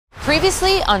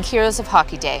Previously on Heroes of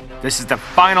Hockey Day. This is the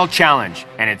final challenge,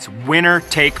 and it's winner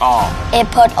take all. It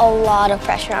put a lot of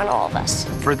pressure on all of us.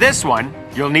 For this one,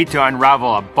 you'll need to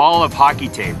unravel a ball of hockey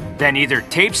tape, then either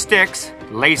tape sticks,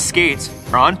 lace skates,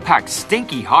 or unpack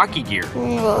stinky hockey gear.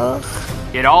 Ugh.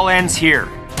 It all ends here,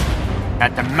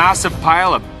 at the massive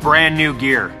pile of brand new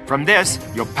gear. From this,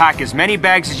 you'll pack as many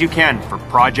bags as you can for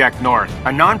Project North,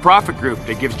 a non-profit group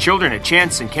that gives children a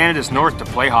chance in Canada's North to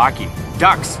play hockey.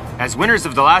 Ducks, as winners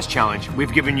of the last challenge,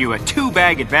 we've given you a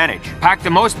 2-bag advantage. Pack the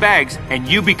most bags, and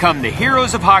you become the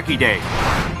Heroes of Hockey Day.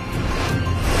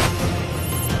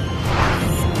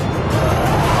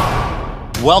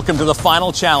 Welcome to the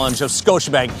final challenge of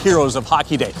Scotiabank Heroes of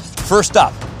Hockey Day. First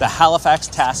up, the Halifax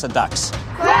Tassa Ducks.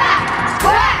 Quack!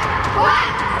 Quack!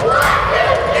 Quack!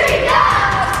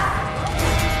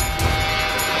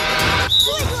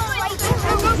 1, 2,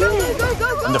 3,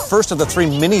 go! And the first of the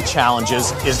 3 mini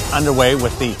challenges is underway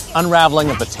with the unraveling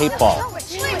of the tape ball.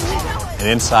 And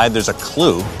inside there's a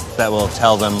clue that will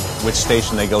tell them which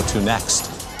station they go to next.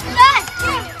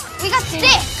 We got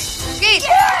sticks. Skate!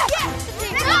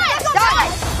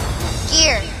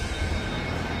 Gear.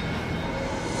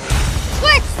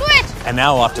 Switch! And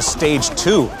now off to stage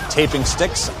 2, taping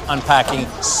sticks, unpacking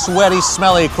sweaty,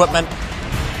 smelly equipment,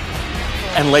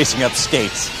 and lacing up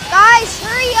skates. Guys,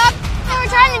 hurry up. We're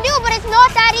trying to do, but it's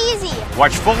not that easy.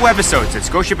 Watch full webisodes at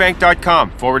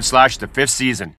scotiabank.com/the 5th season.